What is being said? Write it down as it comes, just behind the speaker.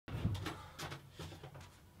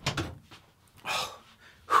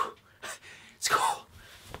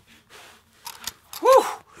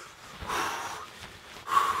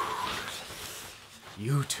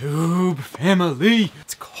YouTube family,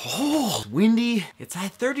 it's cold, windy. It's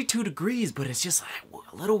at 32 degrees, but it's just like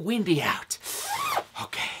a little windy out.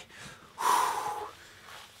 Okay.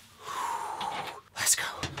 Let's go.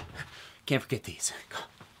 Can't forget these. Go.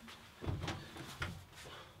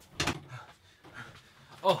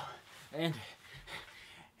 Oh, and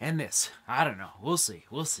this. I don't know. We'll see.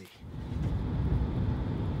 We'll see.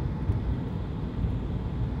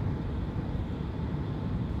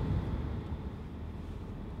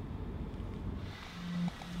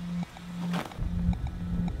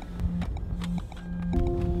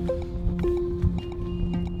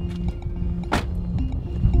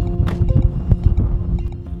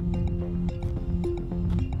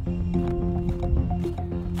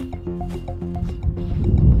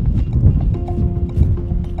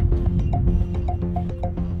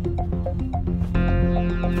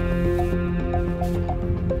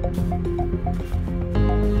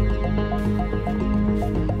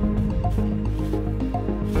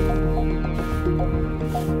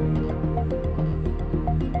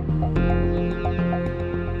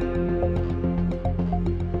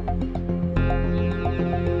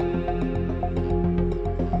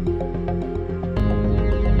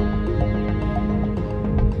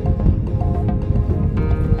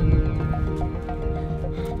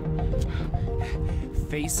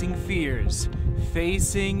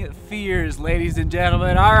 Facing fears, ladies and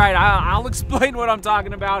gentlemen. All right, I'll explain what I'm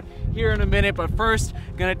talking about here in a minute, but first,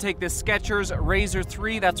 gonna take this Skechers Razor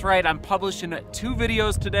 3. That's right, I'm publishing 2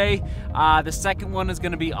 videos today. The second one is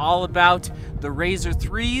gonna be all about the Razor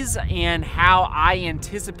 3s and how I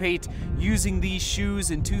anticipate using these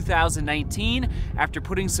shoes in 2019 after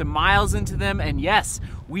putting some miles into them. And yes,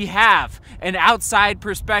 we have an outside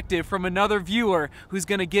perspective from another viewer who's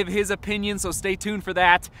gonna give his opinion, so stay tuned for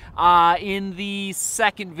that in the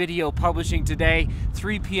second video publishing today,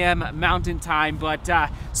 3 p.m. Mountain Time. But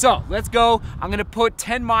so let's go. I'm gonna put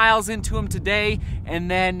 10 miles into them today,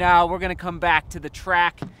 and then we're gonna come back to the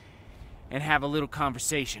track and have a little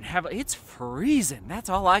conversation. It's freezing, that's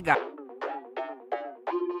all I got.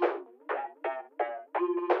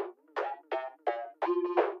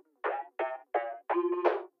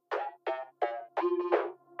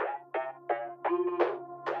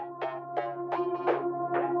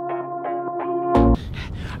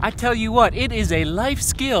 I tell you what, it is a life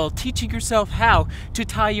skill teaching yourself how to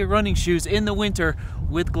tie your running shoes in the winter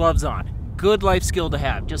with gloves on. Good life skill to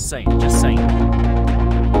have, just saying, just saying.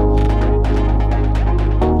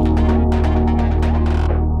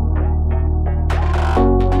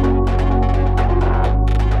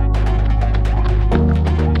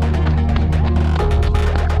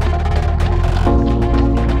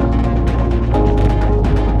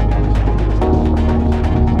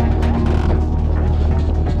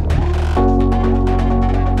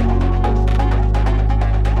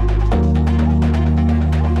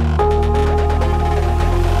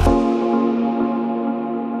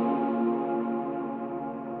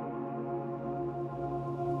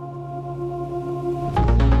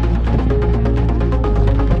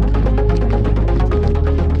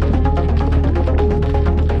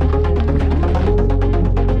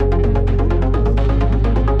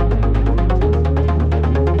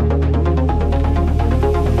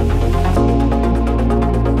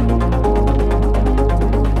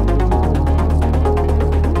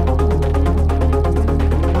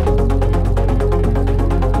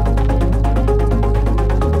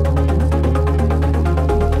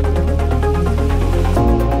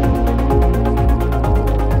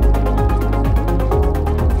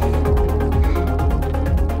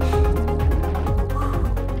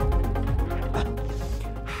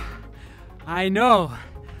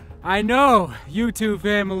 I know, YouTube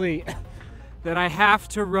family, that I have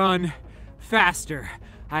to run faster.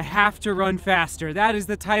 I have to run faster. That is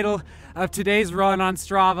the title of today's run on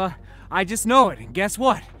Strava. I just know it, and guess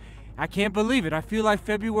what? I can't believe it. I feel like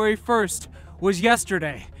February 1st was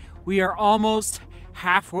yesterday. We are almost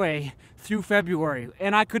halfway through February,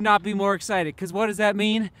 and I could not be more excited, because what does that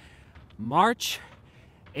mean? March,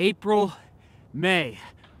 April, May.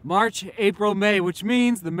 March, April, May, which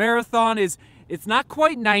means the marathon it's not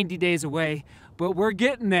quite 90 days away, but we're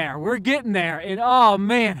getting there. We're getting there. And oh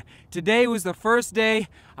man, today was the first day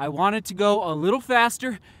I wanted to go a little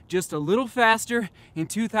faster, just a little faster in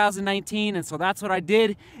 2019. And so that's what I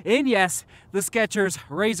did. And yes, the Skechers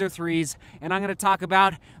Razor 3s. And I'm going to talk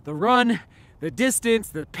about the run, the distance,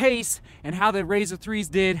 the pace, and how the Razor 3s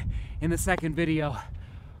did in the second video.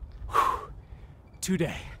 Whew.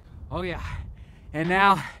 Today. Oh yeah. And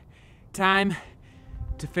now, time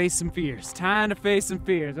to face some fears. Time to face some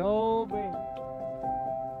fears. Oh, baby.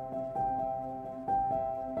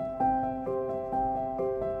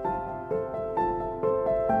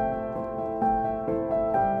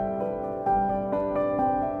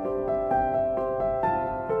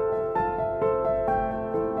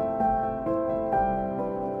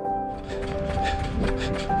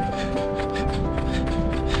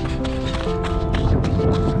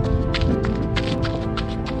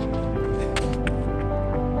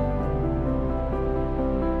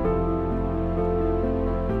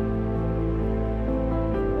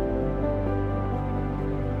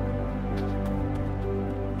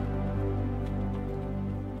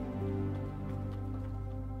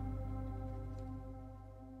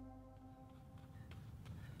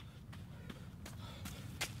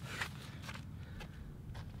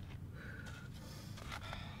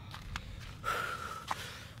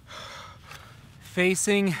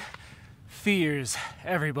 Facing fears,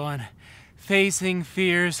 everyone. Facing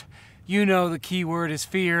fears. You know the key word is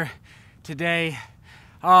fear today.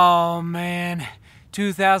 Oh man,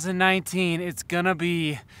 2019, it's gonna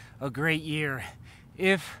be a great year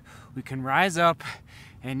if we can rise up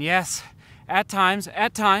and yes, at times,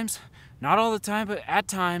 not all the time, but at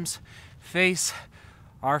times, face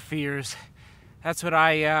our fears. That's what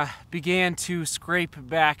I began to scrape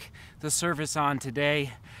back the surface on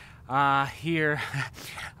today. Here,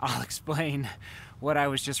 I'll explain what I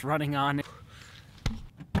was just running on.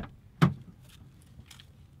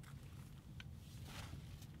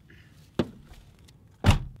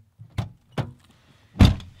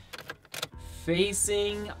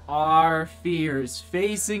 Facing our fears,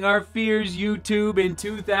 YouTube, in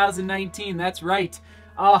 2019. That's right.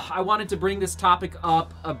 I wanted to bring this topic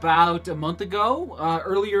up about a month ago,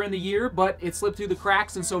 earlier in the year, but it slipped through the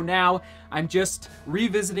cracks, and so now I'm just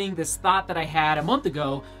revisiting this thought that I had a month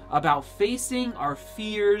ago about facing our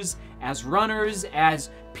fears as runners,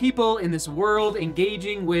 as people in this world,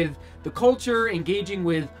 engaging with the culture, engaging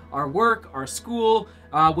with our work, our school,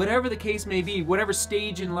 whatever the case may be, whatever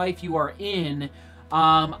stage in life you are in.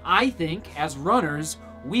 I think as runners,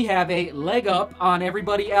 we have a leg up on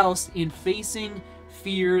everybody else in facing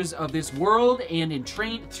fears of this world and in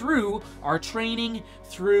through our training,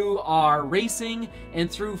 through our racing, and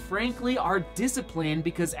through, frankly, our discipline,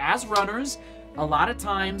 because as runners, a lot of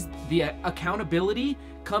times the accountability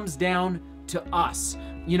comes down to us.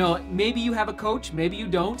 You know, maybe you have a coach, maybe you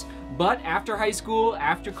don't, but after high school,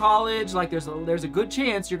 after college, like there's a good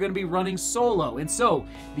chance you're going to be running solo, and so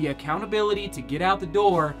the accountability to get out the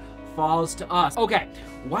door falls to us. Okay,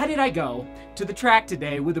 why did I go to the track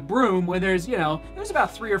today with a broom when there's, you know, there's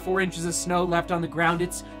about 3 or 4 inches of snow left on the ground?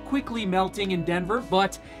 It's quickly melting in Denver,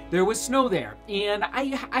 but there was snow there, and I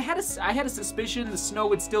had a suspicion the snow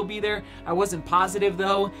would still be there. I wasn't positive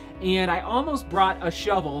though, and I almost brought a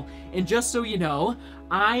shovel. And just so you know,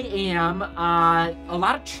 I am a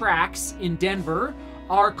lot of tracks in Denver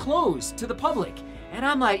are closed to the public, and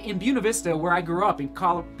I'm like in Buena Vista, where I grew up in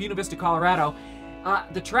Buena Vista, Colorado.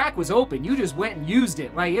 The track was open. You just went and used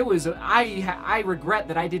it. Like it was, I regret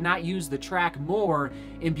that I did not use the track more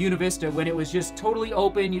in Buena Vista when it was just totally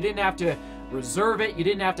open. You didn't have to reserve it. You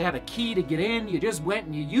didn't have to have a key to get in. You just went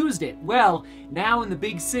and you used it. Well, now in the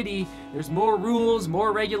big city, there's more rules,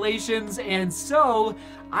 more regulations, and so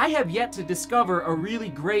I have yet to discover a really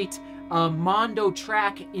great Mondo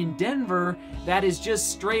track in Denver that is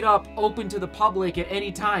just straight up open to the public at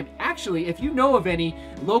any time. Actually, if you know of any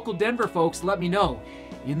local Denver folks, let me know.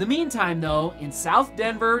 In the meantime though, in South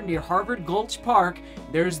Denver near Harvard Gulch Park,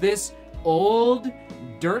 there's this old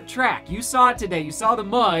dirt track. You saw it today, you saw the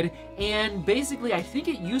mud, and basically I think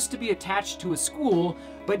it used to be attached to a school,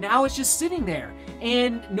 but now it's just sitting there.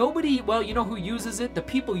 And nobody, well, you know who uses it? The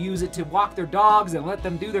people use it to walk their dogs and let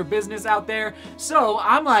them do their business out there. So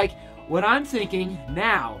I'm like, what I'm thinking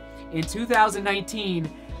now, in 2019,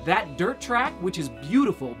 that dirt track, which is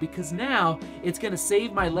beautiful because now it's going to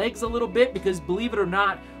save my legs a little bit, because believe it or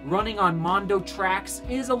not, running on Mondo tracks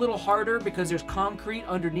is a little harder because there's concrete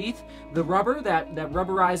underneath the rubber, that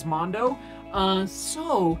rubberized Mondo.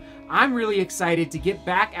 So I'm really excited to get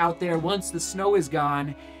back out there once the snow is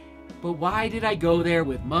gone. But why did I go there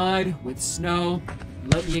with mud, with snow?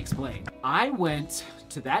 Let me explain. I went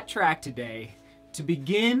to that track today to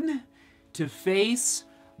begin to face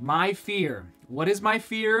my fear. What is my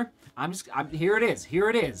fear? Here it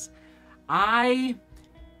is. Not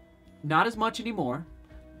as much anymore,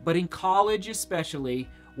 but in college especially,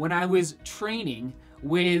 when I was training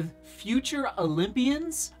with future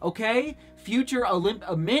Olympians, okay?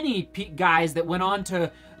 Many guys that went on to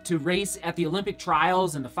race at the Olympic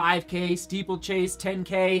trials and the 5K, steeplechase,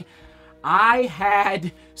 10K. I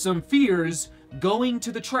had some fears going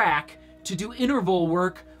to the track to do interval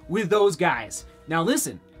work with those guys. Now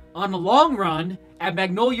listen, on the long run at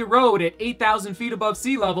Magnolia Road at 8,000 feet above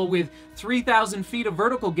sea level with 3,000 feet of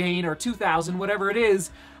vertical gain, or 2,000, whatever it is,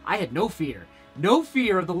 I had no fear. No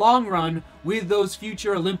fear of the long run with those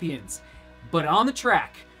future Olympians. But on the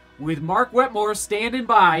track, with Mark Wetmore standing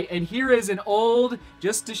by, and here is an old,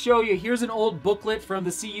 just to show you, here's an old booklet from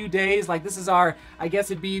the CU days. Like this is our, I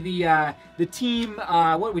guess it'd be the team,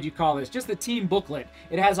 what would you call this? Just the team booklet.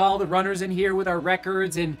 It has all the runners in here with our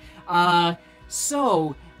records, and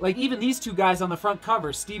so, like even these two guys on the front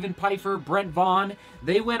cover, Stephen Pfeiffer, Brent Vaughn,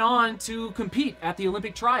 they went on to compete at the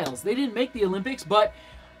Olympic trials. They didn't make the Olympics, but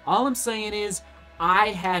all I'm saying is I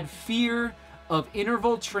had fear of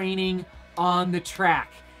interval training on the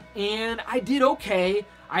track. And I did okay.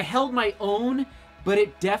 I held my own, but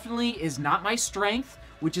it definitely is not my strength.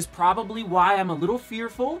 which is probably why I'm a little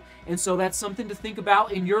fearful. And so that's something to think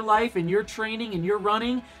about in your life, in your training, in your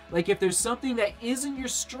running. Like if there's something that isn't your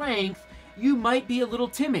strength, you might be a little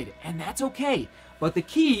timid, and that's okay. But the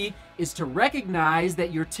key is to recognize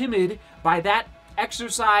that you're timid by that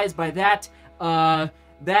exercise, by that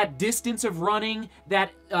that distance of running,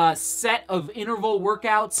 that set of interval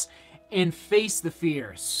workouts, and face the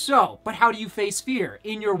fear. So, but how do you face fear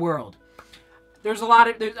in your world? There's a lot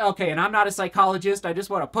of, okay, and I'm not a psychologist, I just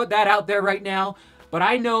want to put that out there right now, but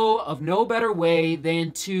I know of no better way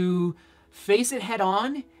than to face it head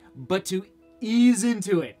on, but to ease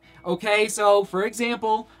into it. Okay, so for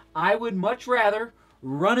example, I would much rather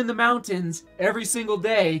run in the mountains every single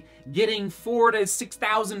day, getting 4,000 to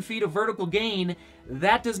 6,000 feet of vertical gain.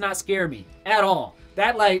 That does not scare me at all.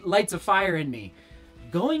 That lights a fire in me.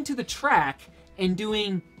 Going to the track and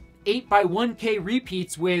doing 8x1K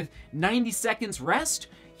repeats with 90 seconds rest,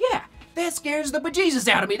 yeah, that scares the bejesus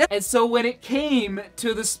out of me. And so when it came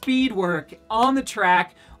to the speed work on the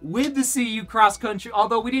track with the CU cross country,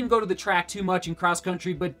 although we didn't go to the track too much in cross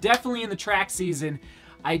country, but definitely in the track season,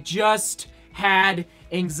 I just had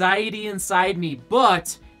anxiety inside me.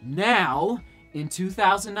 But now in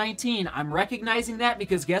 2019, I'm recognizing that,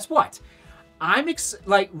 because guess what? I'm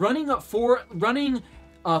running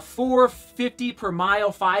a 450 per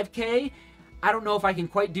mile 5K. I don't know if I can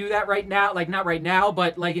quite do that right now, like not right now,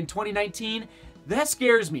 but like in 2019, that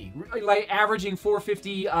scares me. Like averaging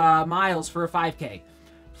 450 miles for a 5K.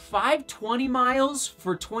 520 miles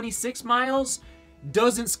for 26 miles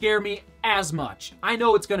doesn't scare me as much. I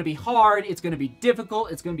know it's going to be hard, it's going to be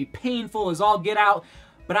difficult, it's going to be painful as all get out,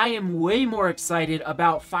 but I am way more excited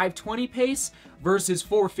about 520 pace versus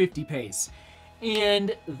 450 pace.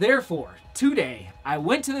 And therefore, today, I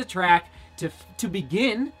went to the track to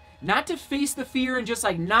begin, not to face the fear and just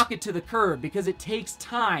like knock it to the curb, because it takes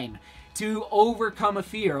time to overcome a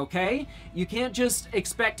fear, okay? You can't just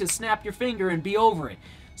expect to snap your finger and be over it.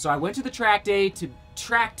 So I went to the track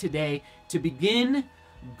today to begin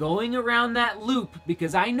going around that loop,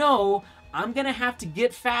 because I know I'm gonna have to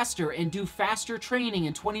get faster and do faster training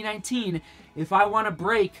in 2019 if I want to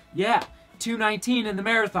break, yeah, 2:19 in the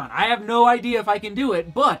marathon. I have no idea if I can do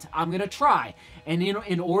it, but I'm gonna try. And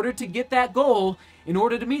in order to get that goal, in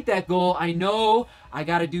order to meet that goal, I know I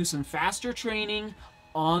gotta do some faster training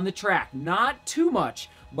on the track. Not too much,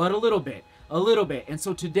 but a little bit. And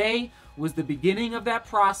so today was the beginning of that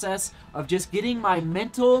process of just getting my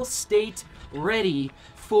mental state ready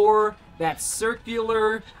for that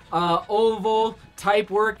circular oval type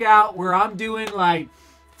workout where I'm doing like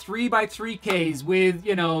 3x3Ks with,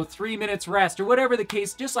 3 minutes rest or whatever the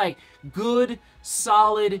case, just like good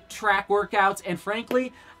solid track workouts. And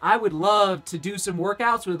frankly, I would love to do some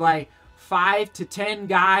workouts with like 5 to 10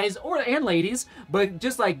 guys and ladies, but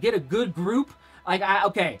just like get a good group. Like,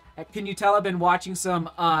 okay, can you tell I've been watching some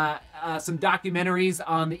documentaries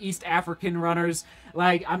on the East African runners?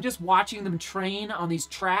 Like, I'm just watching them train on these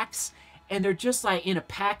tracks, and they're just like in a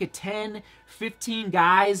pack of 10, 15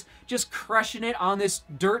 guys, just crushing it on this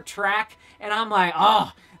dirt track. And I'm like,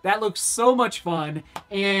 oh, that looks so much fun.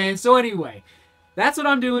 And so anyway, that's what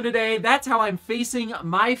I'm doing today. That's how I'm facing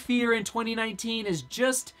my fear in 2019, is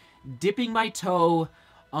just dipping my toe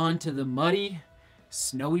onto the muddy,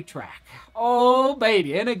 snowy track. Oh,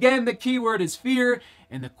 baby. And again, the key word is fear.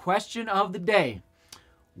 And the question of the day,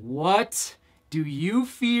 what do you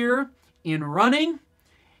fear in running,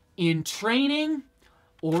 in training,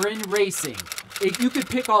 or in racing? If you could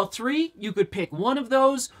pick all three, you could pick one of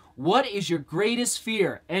those. What is your greatest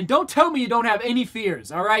fear? And don't tell me you don't have any fears,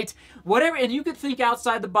 all right? Whatever, and you could think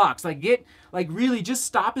outside the box. Really just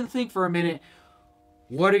stop and think for a minute.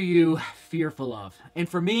 What are you fearful of? And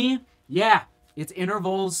for me, yeah, it's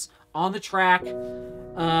intervals on the track.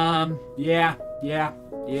 Yeah.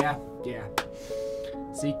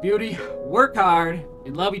 Seek beauty, work hard,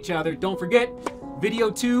 and love each other. Don't forget, video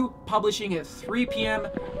 2 publishing at 3 p.m.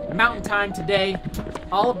 Mountain Time today,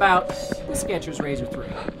 all about the Skechers Razor 3.